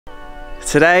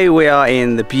Today we are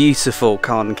in the beautiful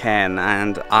Khon Kaen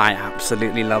and I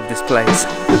absolutely love this place.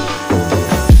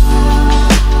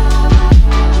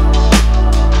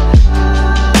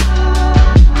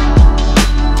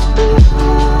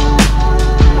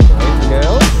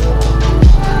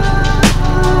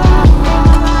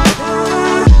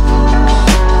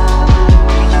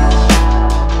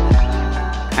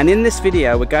 And in this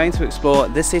video we're going to explore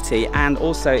the city and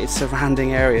also its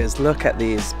surrounding areas. Look at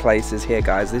these places here,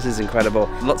 guys. This is incredible.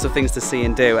 Lots of things to see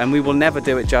and do, and we will never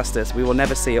do it justice. We will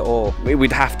never see it all.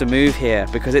 We'd have to move here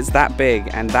because it's that big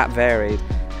and that varied.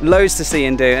 Loads to see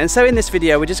and do. And so in this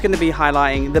video we're just going to be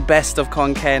highlighting the best of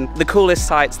Khon Kaen, the coolest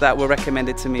sites that were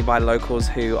recommended to me by locals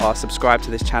who are subscribed to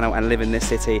this channel and live in this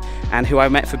city, and who I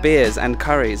met for beers and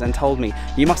curries and told me,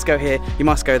 you must go here, you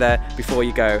must go there before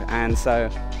you go. And so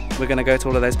we're going to go to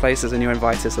all of those places and you're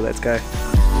invited, so let's go.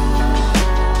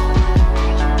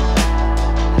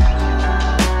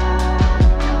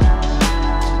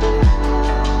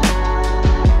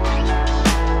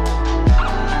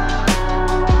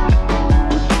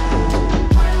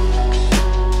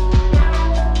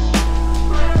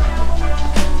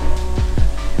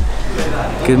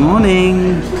 Good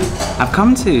morning! I've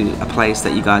come to a place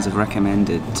that you guys have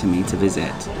recommended to me to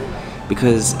visit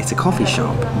because it's a coffee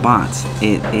shop, but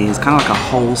it is kind of like a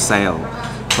wholesale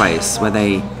place where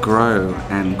they grow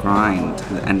and grind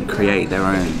and create their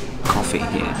own coffee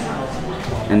here.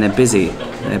 And they're busy,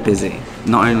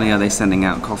 Not only are they sending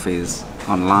out coffees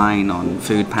online on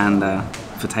Food Panda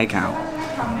for takeout,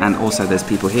 and also there's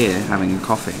people here having a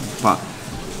coffee, but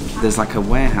there's like a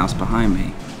warehouse behind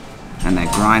me and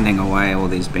they're grinding away all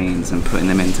these beans and putting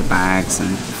them into bags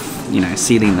and, you know,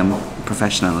 sealing them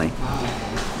professionally.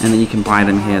 And then you can buy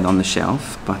them here on the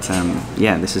shelf. But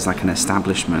yeah, this is like an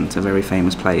establishment, a very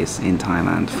famous place in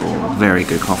Thailand for very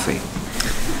good coffee.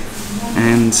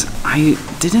 And I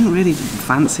didn't really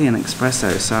fancy an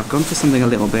espresso, so I've gone for something a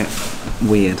little bit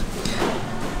weird.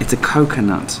 It's a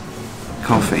coconut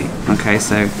coffee. Okay,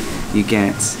 so you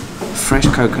get fresh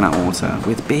coconut water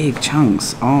with big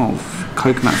chunks of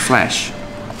coconut flesh,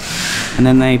 and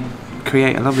then they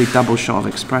create a lovely double shot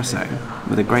of espresso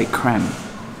with a great creme.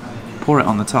 Pour it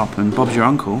on the top and Bob's your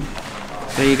uncle.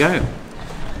 There you go.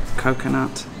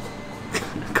 Coconut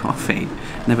coffee.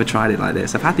 Never tried it like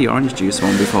this. I've had the orange juice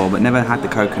one before, but never had the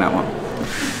coconut one.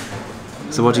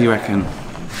 So what do you reckon?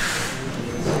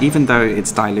 Even though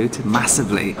it's diluted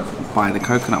massively by the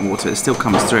coconut water, it still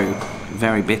comes through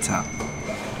very bitter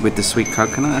with the sweet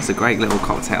coconut. That's a great little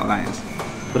cocktail, that is.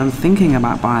 But I'm thinking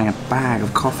about buying a bag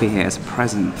of coffee here as a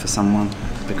present for someone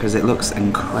because it looks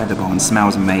incredible and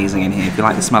smells amazing in here. If you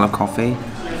like the smell of coffee,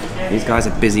 these guys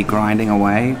are busy grinding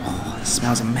away. Oh, it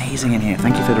smells amazing in here.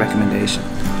 Thank you for the recommendation.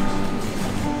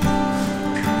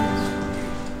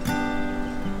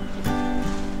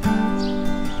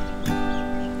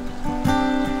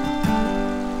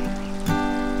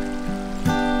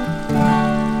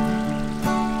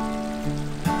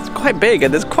 Quite big,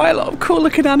 and there's quite a lot of cool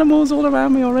looking animals all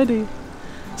around me already.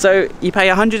 So you pay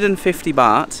 150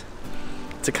 baht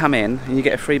to come in and you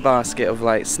get a free basket of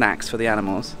like snacks for the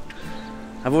animals.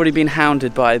 I've already been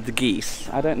hounded by the geese.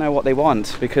 I don't know what they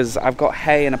want because I've got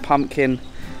hay and a pumpkin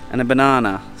and a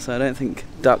banana, so I don't think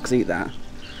ducks eat that.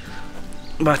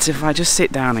 But if I just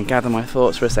sit down and gather my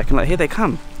thoughts for a second, like, here they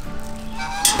come.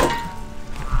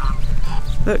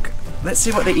 Look, let's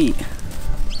see what they eat.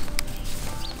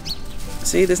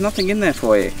 See, there's nothing in there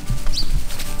for you.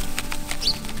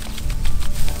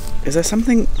 Is there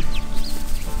something?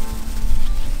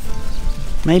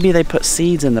 Maybe they put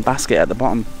seeds in the basket at the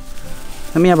bottom.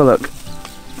 Let me have a look.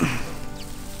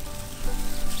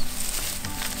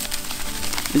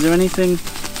 Is there anything?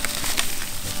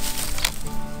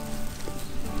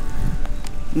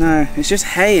 No, it's just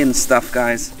hay and stuff,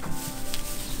 guys.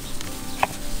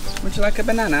 Would you like a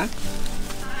banana?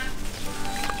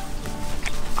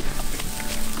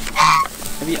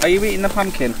 Are you eating the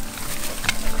pumpkin?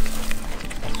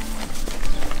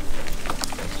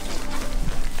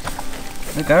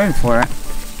 They're going for it.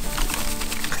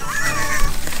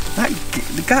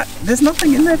 There's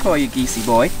nothing in there for you, geesey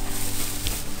boy.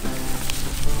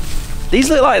 These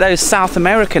look like those South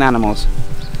American animals.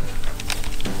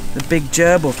 The big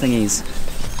gerbil thingies.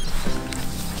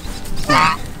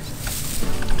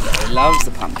 He loves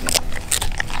the pumpkin.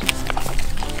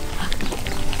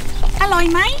 Hello,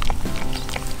 mate.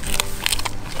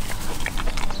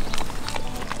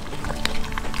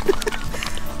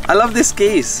 I love this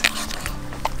geese.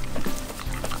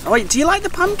 Oh wait, do you like the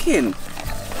pumpkin?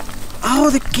 Oh,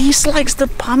 the geese likes the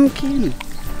pumpkin.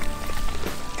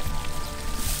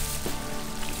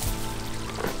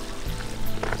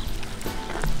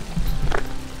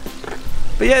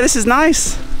 But yeah, this is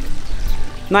nice.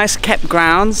 Nice kept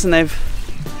grounds, and they've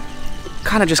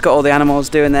kind of just got all the animals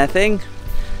doing their thing.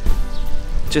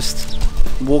 Just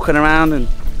walking around and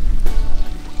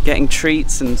getting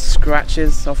treats and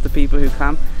scratches off the people who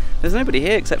come. There's nobody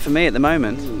here except for me at the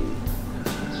moment.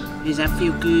 Does that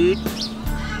feel good?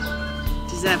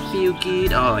 Does that feel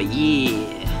good? Oh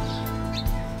yeah.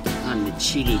 On the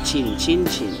chili chin chin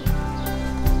chin.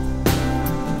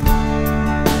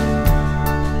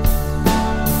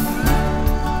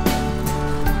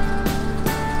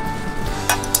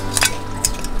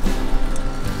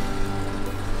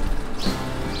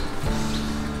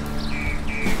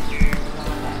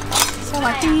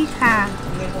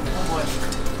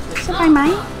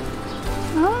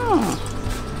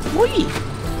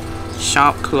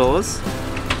 Sharp claws,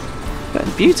 but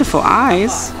beautiful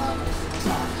eyes.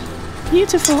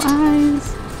 Beautiful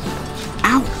eyes.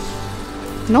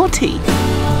 Ow! Naughty.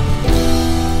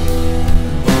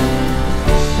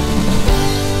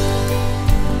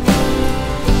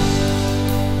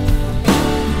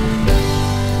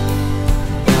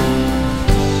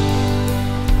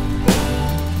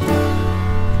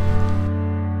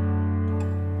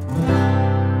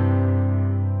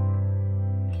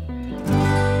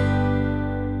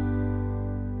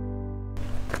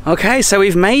 Okay, so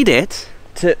we've made it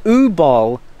to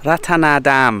Ubol Ratana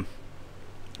Dam.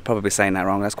 Probably saying that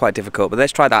wrong, that's quite difficult, but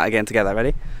let's try that again together.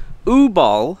 Ready?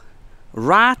 Ubol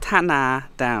Ratana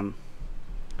Dam.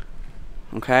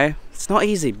 Okay, it's not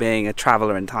easy being a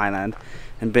traveller in Thailand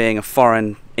and being a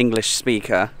foreign English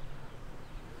speaker.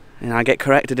 And I get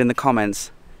corrected in the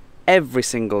comments every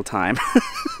single time.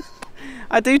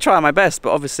 I do try my best,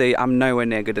 but obviously I'm nowhere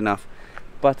near good enough.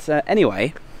 But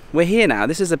anyway, we're here now.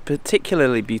 This is a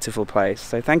particularly beautiful place,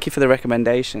 so thank you for the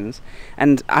recommendations.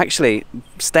 And actually,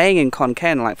 staying in Khon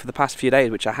Kaen, like for the past few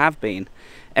days, which I have been,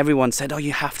 everyone said, oh,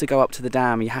 you have to go up to the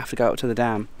dam, you have to go up to the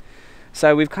dam.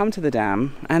 So we've come to the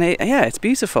dam, and yeah, it's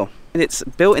beautiful. And it's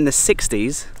built in the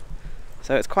 60s,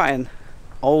 so it's quite an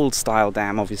old style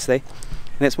dam, obviously.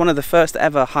 And it's one of the first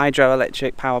ever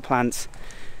hydroelectric power plants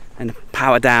and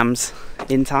power dams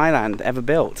in Thailand ever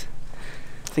built.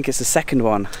 I think it's the second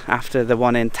one after the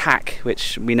one in Tak,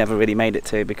 which we never really made it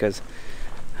to because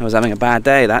I was having a bad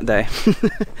day that day.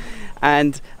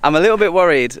 And I'm a little bit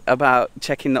worried about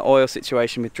checking the oil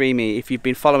situation with Dreamy. If you've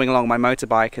been following along, my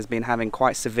motorbike has been having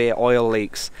quite severe oil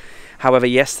leaks. However,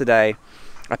 yesterday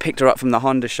I picked her up from the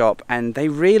Honda shop and they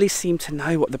really seemed to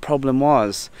know what the problem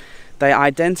was. They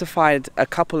identified a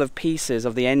couple of pieces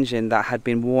of the engine that had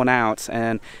been worn out,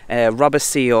 and a rubber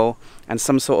seal and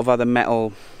some sort of other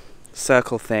metal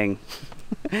circle thing.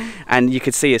 And you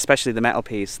could see especially the metal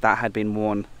piece that had been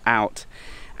worn out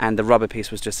and the rubber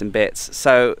piece was just in bits.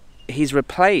 So he's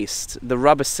replaced the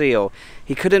rubber seal.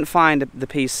 He couldn't find the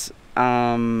piece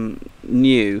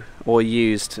new or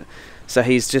used, so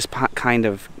he's just kind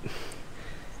of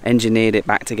engineered it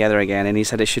back together again, and he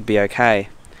said it should be okay.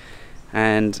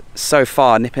 And so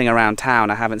far, nipping around town,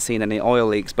 I haven't seen any oil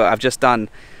leaks, but I've just done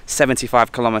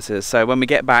 75 kilometers, so when we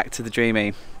get back to the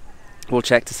Dreamy, we'll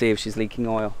check to see if she's leaking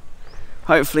oil.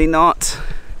 Hopefully not,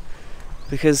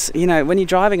 because you know, when you're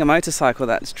driving a motorcycle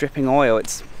that's dripping oil,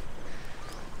 it's,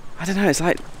 I don't know, it's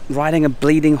like riding a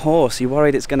bleeding horse. You're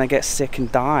worried it's going to get sick and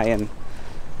die, and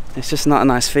it's just not a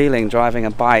nice feeling driving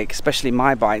a bike, especially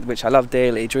my bike, which I love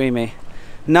dearly, Dreamy,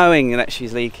 knowing that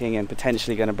she's leaking and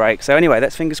potentially going to break. So anyway,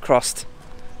 let's fingers crossed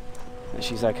that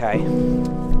she's okay.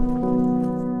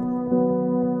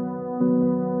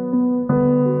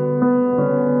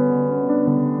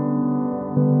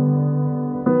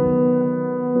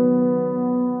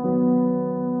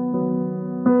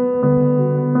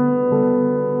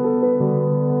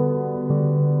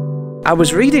 I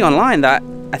was reading online that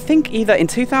I think either in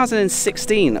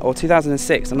 2016 or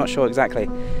 2006, I'm not sure exactly,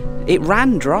 it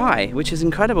ran dry, which is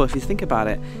incredible if you think about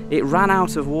it. It ran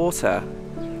out of water,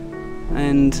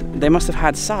 and they must have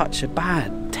had such a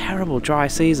bad, terrible dry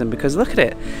season, because look at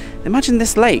it. Imagine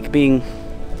this lake being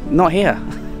not here.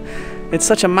 It's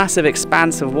such a massive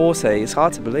expanse of water, it's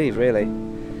hard to believe, really.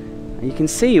 And you can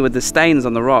see with the stains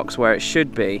on the rocks where it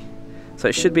should be, so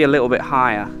it should be a little bit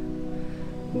higher.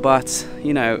 But,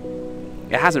 you know,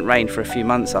 it hasn't rained for a few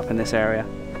months up in this area.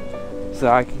 So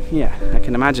I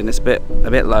can imagine it's a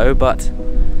bit low, but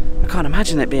I can't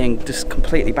imagine it being just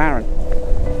completely barren.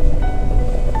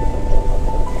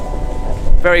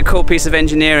 Very cool piece of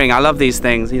engineering. I love these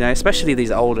things, you know, especially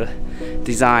these older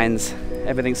designs.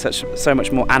 Everything's so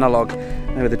much more analog.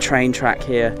 With the train track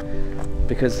here,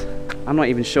 because I'm not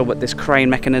even sure what this crane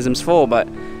mechanism's for, but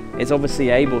it's obviously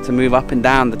able to move up and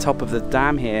down the top of the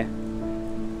dam here.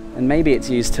 And maybe it's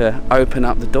used to open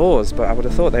up the doors, but I would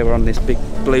have thought they were on these big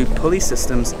blue pulley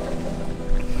systems.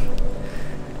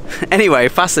 Anyway,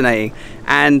 fascinating.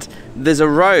 And there's a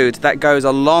road that goes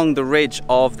along the ridge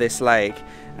of this lake,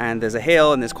 and there's a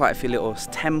hill and there's quite a few little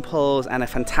temples and a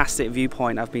fantastic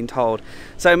viewpoint, I've been told.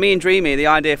 So me and Dreamy, the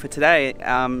idea for today,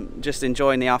 just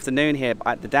enjoying the afternoon here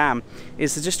at the dam,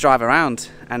 is to just drive around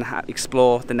and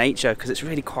explore the nature, because it's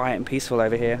really quiet and peaceful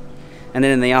over here. And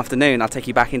then in the afternoon I'll take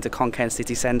you back into Khon Kaen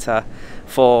city centre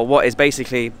for what has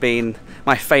basically been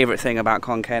my favourite thing about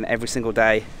Khon Kaen every single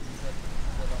day.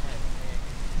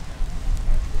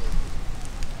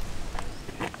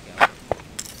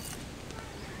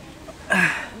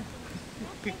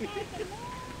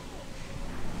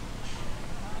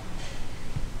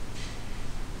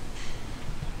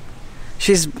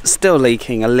 She's still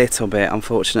leaking a little bit,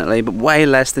 unfortunately, but way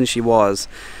less than she was.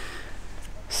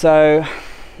 So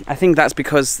I think that's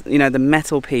because, you know, the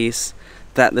metal piece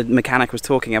that the mechanic was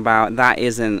talking about, that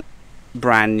isn't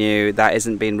brand new, that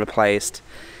isn't being replaced.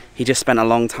 He just spent a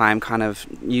long time kind of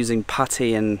using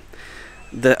putty and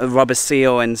the rubber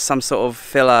seal and some sort of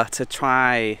filler to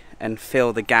try and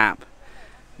fill the gap,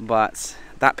 but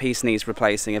that piece needs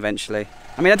replacing eventually.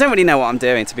 I mean, I don't really know what I'm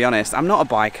doing, to be honest. I'm not a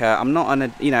biker, I'm not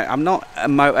I'm not a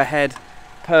motorhead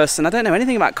person. I don't know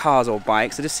anything about cars or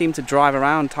bikes. I just seem to drive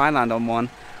around Thailand on one.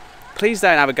 Please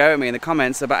don't have a go at me in the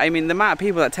comments, but I mean, the amount of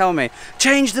people that tell me,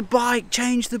 change the bike,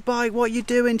 what are you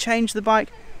doing, change the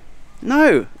bike.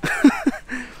 No.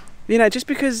 You know, just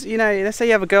because, you know, let's say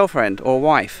you have a girlfriend or a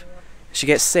wife, she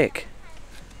gets sick,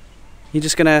 you're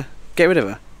just gonna get rid of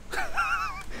her.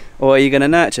 Or you're gonna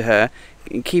nurture her,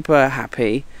 keep her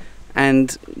happy,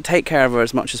 and take care of her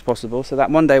as much as possible, so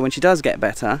that one day when she does get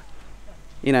better,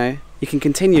 you know, you can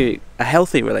continue a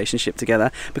healthy relationship together,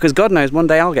 because God knows one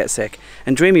day I'll get sick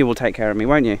and Dreamy will take care of me,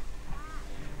 won't you?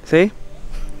 See?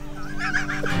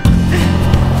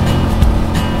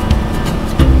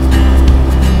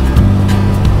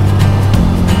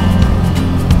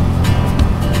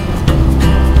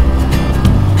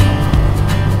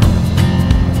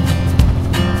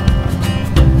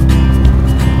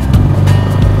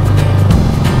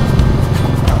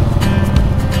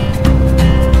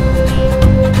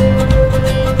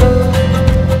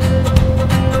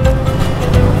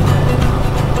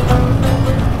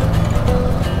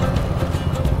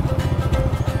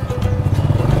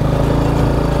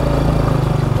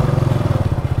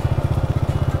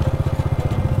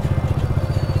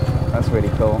 Really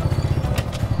cool.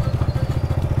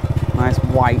 Nice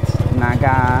white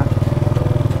Naga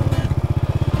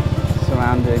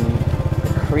surrounding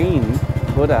the cream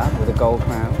Buddha with a gold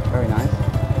crown. Very nice.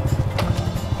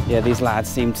 Yeah, these lads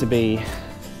seem to be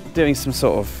doing some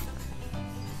sort of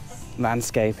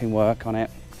landscaping work on it,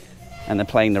 and they're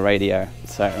playing the radio.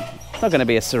 So it's not going to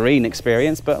be a serene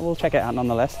experience, but we'll check it out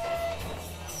nonetheless.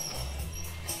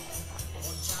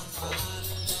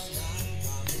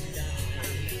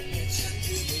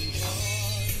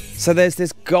 So there's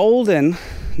this golden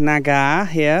Naga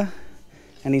here,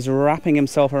 and he's wrapping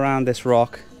himself around this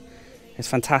rock. It's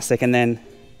fantastic. And then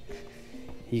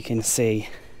you can see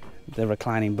the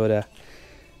reclining Buddha.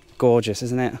 Gorgeous,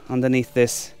 isn't it? Underneath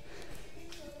this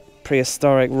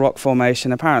prehistoric rock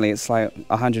formation. Apparently it's like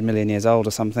 100 million years old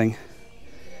or something.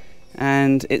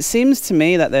 And it seems to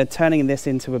me that they're turning this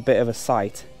into a bit of a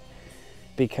site,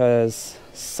 because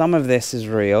some of this is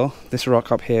real. This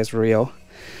rock up here is real.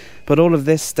 But all of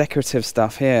this decorative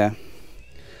stuff here,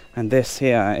 and this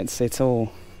here, it's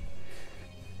all,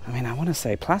 I mean, I want to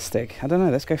say plastic. I don't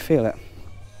know, let's go feel it.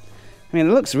 I mean,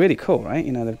 it looks really cool, right?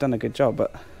 You know, they've done a good job,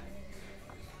 but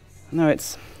no,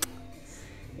 it's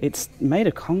made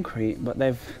of concrete, but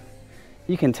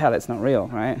you can tell it's not real,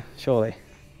 right? Surely.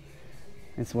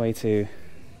 It's way too,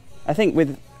 I think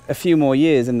with a few more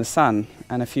years in the sun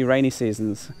and a few rainy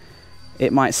seasons,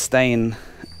 it might stain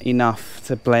enough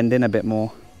to blend in a bit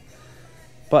more.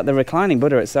 But the reclining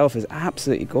Buddha itself is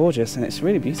absolutely gorgeous, and it's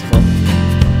really beautiful.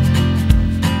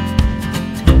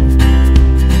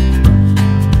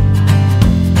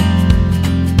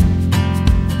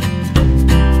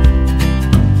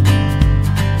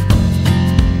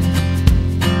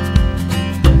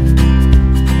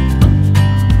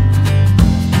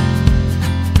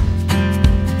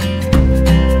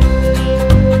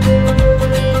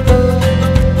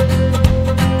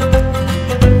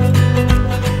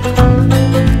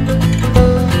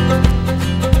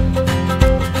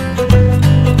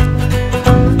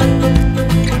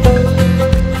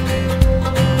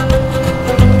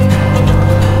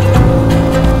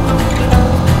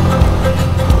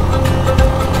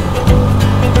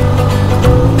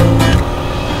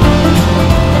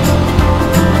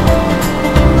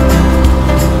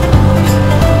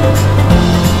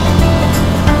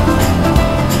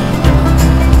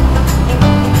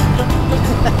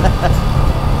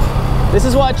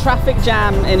 what a traffic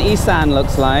jam in Isan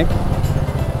looks like.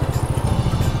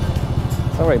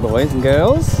 Sorry boys and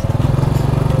girls.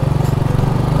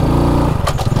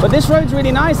 But this road's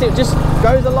really nice, it just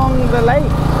goes along the lake.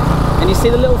 And you see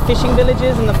the little fishing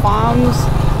villages and the farms.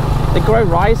 They grow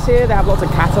rice here, they have lots of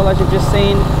cattle as you've just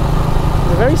seen.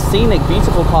 It's a very scenic,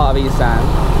 beautiful part of Isan.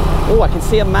 Oh, I can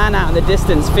see a man out in the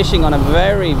distance fishing on a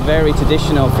very, very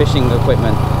traditional fishing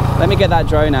equipment. Let me get that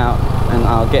drone out and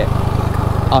I'll get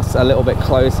us a little bit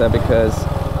closer because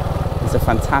it's a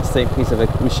fantastic piece of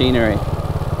machinery.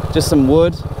 Just some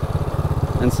wood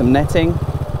and some netting,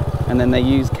 and then they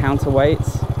use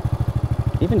counterweights.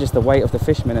 Even just the weight of the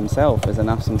fisherman himself is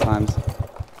enough sometimes.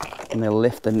 And they'll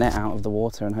lift the net out of the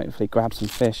water and hopefully grab some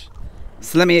fish.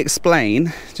 So let me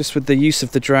explain, just with the use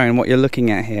of the drone, what you're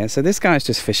looking at here. So this guy's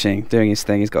just fishing, doing his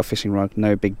thing. He's got a fishing rod,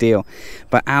 no big deal.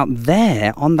 But out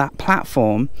there on that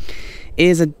platform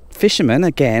is a fisherman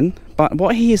again, but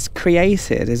what he has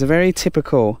created is a very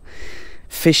typical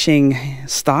fishing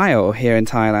style here in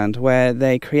Thailand, where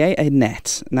they create a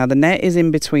net. Now the net is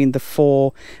in between the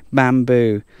 4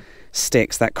 bamboo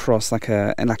sticks that cross like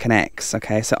an X.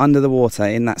 Okay, so under the water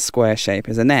in that square shape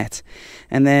is a net,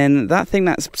 and then that thing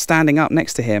that's standing up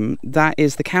next to him, that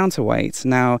is the counterweight.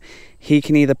 Now he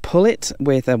can either pull it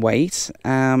with a weight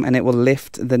and it will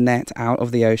lift the net out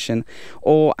of the ocean,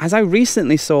 or as I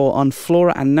recently saw on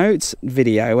Flora and Notes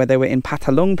video where they were in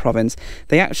Pathom province,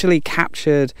 they actually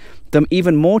captured the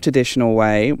even more traditional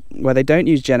way where they don't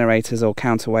use generators or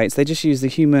counterweights. They just use the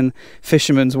human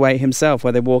fisherman's weight himself,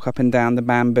 where they walk up and down the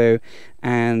bamboo,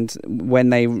 and when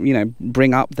they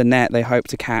bring up the net, they hope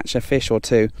to catch a fish or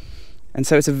two. And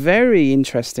so it's a very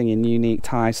interesting and unique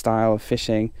Thai style of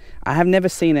fishing. I have never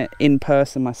seen it in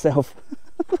person myself.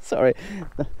 Sorry,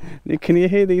 can you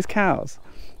hear these cows?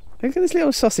 Look at this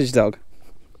little sausage dog.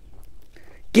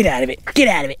 Get out of it, get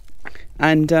out of it.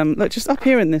 And look, just up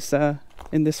here in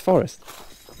this forest,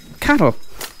 cattle.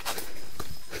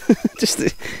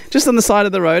 just on the side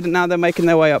of the road, and now they're making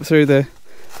their way up through the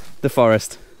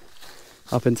forest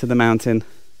up into the mountain.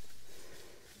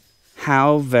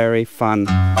 How very fun.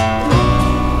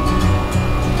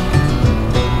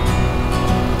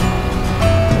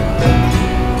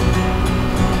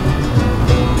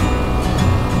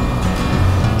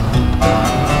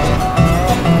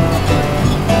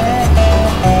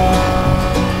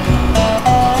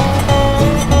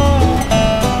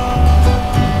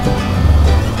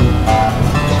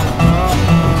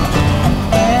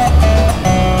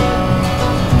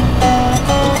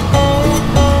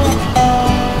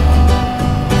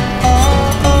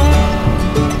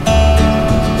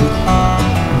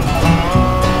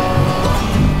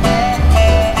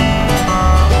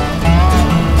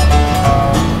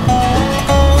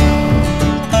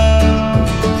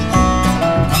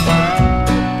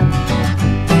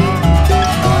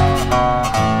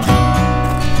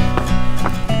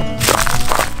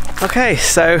 Okay,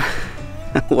 so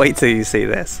wait till you see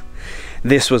this.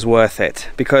 This was worth it,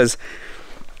 because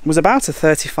it was about a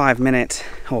 35-minute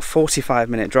or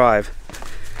 45-minute drive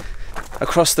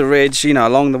across the ridge,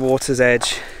 along the water's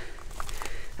edge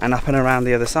and up and around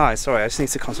the other side. Sorry, I just need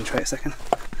to concentrate a second.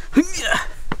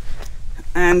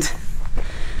 And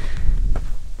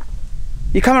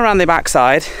you come around the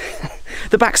backside,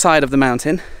 the backside of the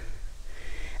mountain,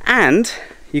 and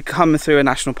you come through a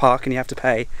national park and you have to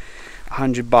pay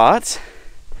 100 baht,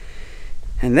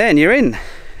 and then you're in.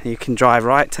 You can drive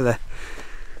right to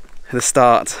the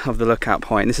start of the lookout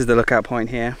point. This is the lookout point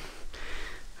here.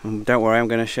 Don't worry, I'm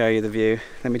going to show you the view.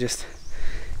 Let me just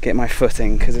get my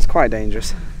footing because it's quite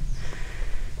dangerous.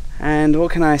 And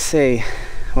what can I see?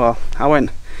 Well, I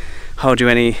won't hold you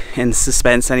in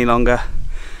suspense any longer.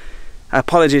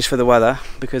 Apologies for the weather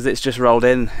because it's just rolled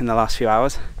in the last few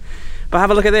hours. But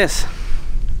have a look at this.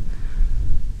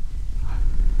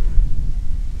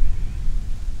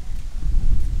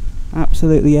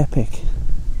 Absolutely epic.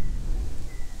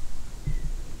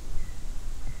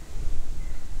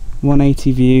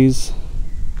 180 views.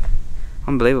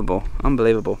 Unbelievable,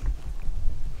 unbelievable.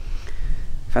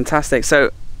 Fantastic. So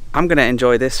I'm going to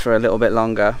enjoy this for a little bit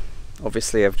longer.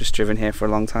 Obviously I've just driven here for a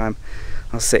long time.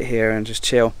 I'll sit here and just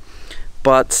chill.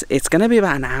 But it's going to be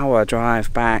about an hour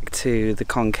drive back to the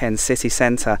Khon Kaen city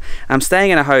centre. I'm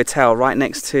staying in a hotel right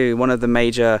next to one of the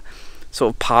major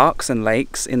sort of parks and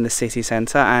lakes in the city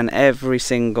centre, and every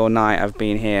single night I've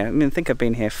been here. I think I've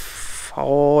been here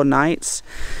 4 nights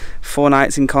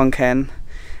in Khon Kaen,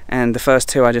 and the first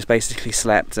 2 I just basically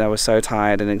slept. I was so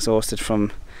tired and exhausted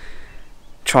from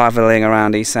travelling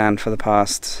around Isan for the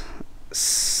past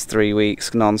 3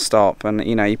 weeks non-stop, and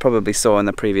you know, you probably saw in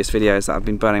the previous videos that I've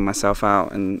been burning myself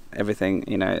out and everything,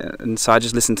 you know, and so I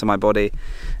just listened to my body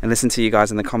and listened to you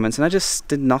guys in the comments, and I just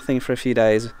did nothing for a few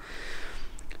days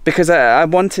because I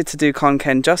wanted to do Khon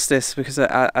Kaen justice, because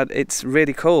it's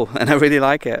really cool and I really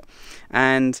like it.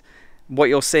 And what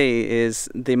you'll see is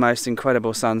the most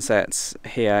incredible sunsets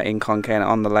here in Khon Kaen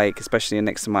on the lake, especially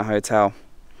next to my hotel.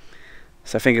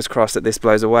 So fingers crossed that this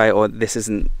blows away, or this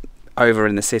isn't over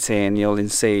in the city, and you'll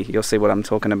see what I'm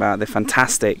talking about, the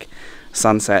fantastic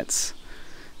sunsets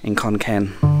in Khon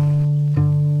Kaen.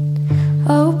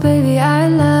 Oh baby, I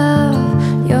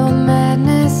love your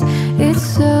madness. It's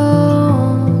so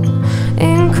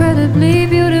incredibly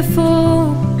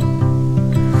beautiful.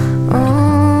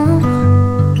 Oh,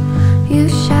 you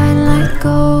shine like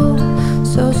gold,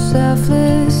 so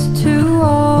selfless to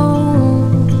all,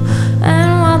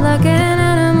 and wild like an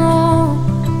animal.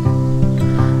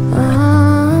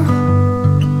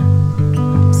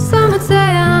 Some would say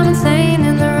I'm insane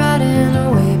in the right and the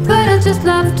way, but I just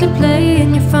love to play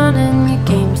in your fun and your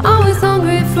games. Always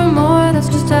hungry for more, that's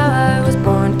just how I was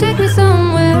born. Take me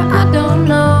somewhere I don't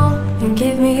know, and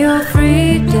give me your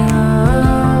freedom.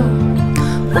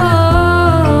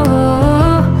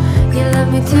 Whoa, you love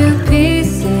me to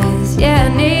pieces, yeah,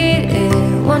 I need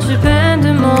it. Want your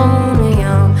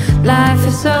pandemonium, life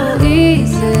is so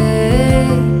easy.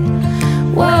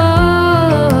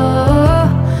 Whoa,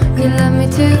 you love me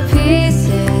to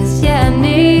pieces, yeah, I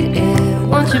need it.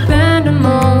 Want your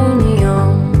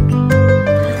pandemonium.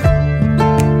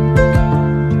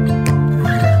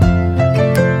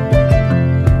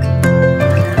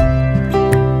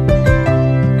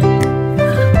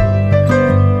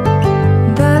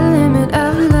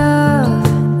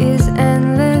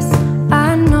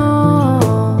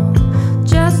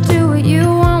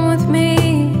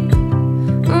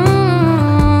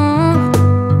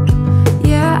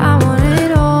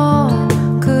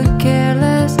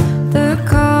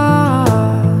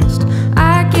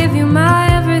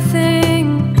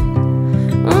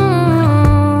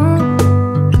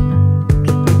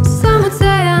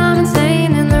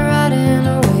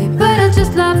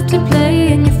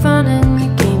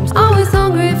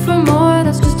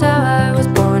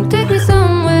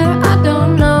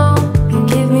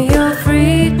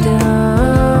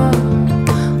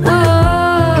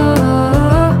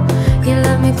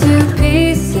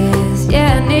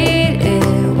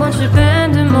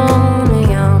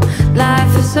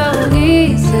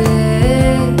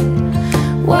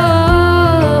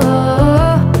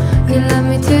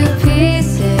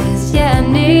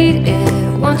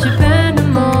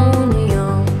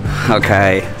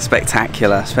 Okay,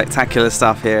 spectacular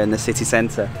stuff here in the city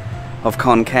centre of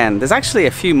Khon Kaen. There's actually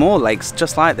a few more lakes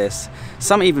just like this,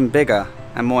 some even bigger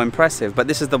and more impressive, but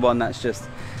this is the one that's just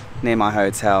near my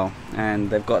hotel, and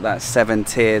they've got that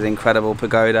 7-tiered incredible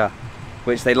pagoda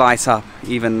which they light up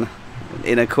even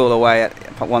in a cooler way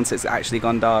once it's actually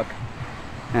gone dark,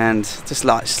 and just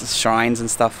like shrines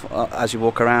and stuff as you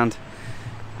walk around.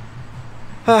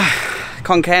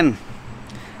 Khon Kaen,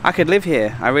 I could live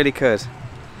here, I really could.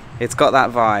 It's got that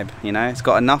vibe, you know, it's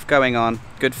got enough going on,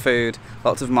 good food,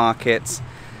 lots of markets,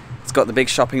 it's got the big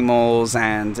shopping malls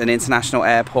and an international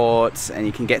airport, and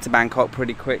you can get to Bangkok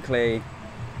pretty quickly, and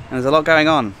there's a lot going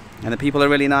on, and the people are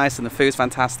really nice and the food's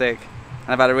fantastic, and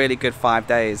I've had a really good 5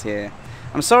 days here.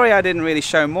 I'm sorry I didn't really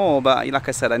show more, but like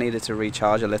I said, I needed to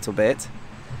recharge a little bit.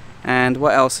 And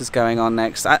what else is going on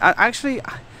next?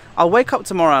 I'll wake up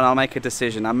tomorrow and I'll make a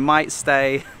decision. I might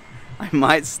stay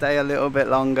a little bit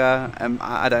longer,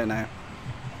 I don't know.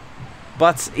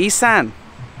 But Isan,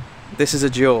 this is a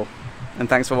duel, and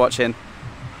thanks for watching.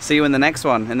 See you in the next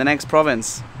one, in the next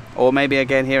province, or maybe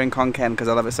again here in Khon Kaen, because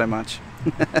I love it so much.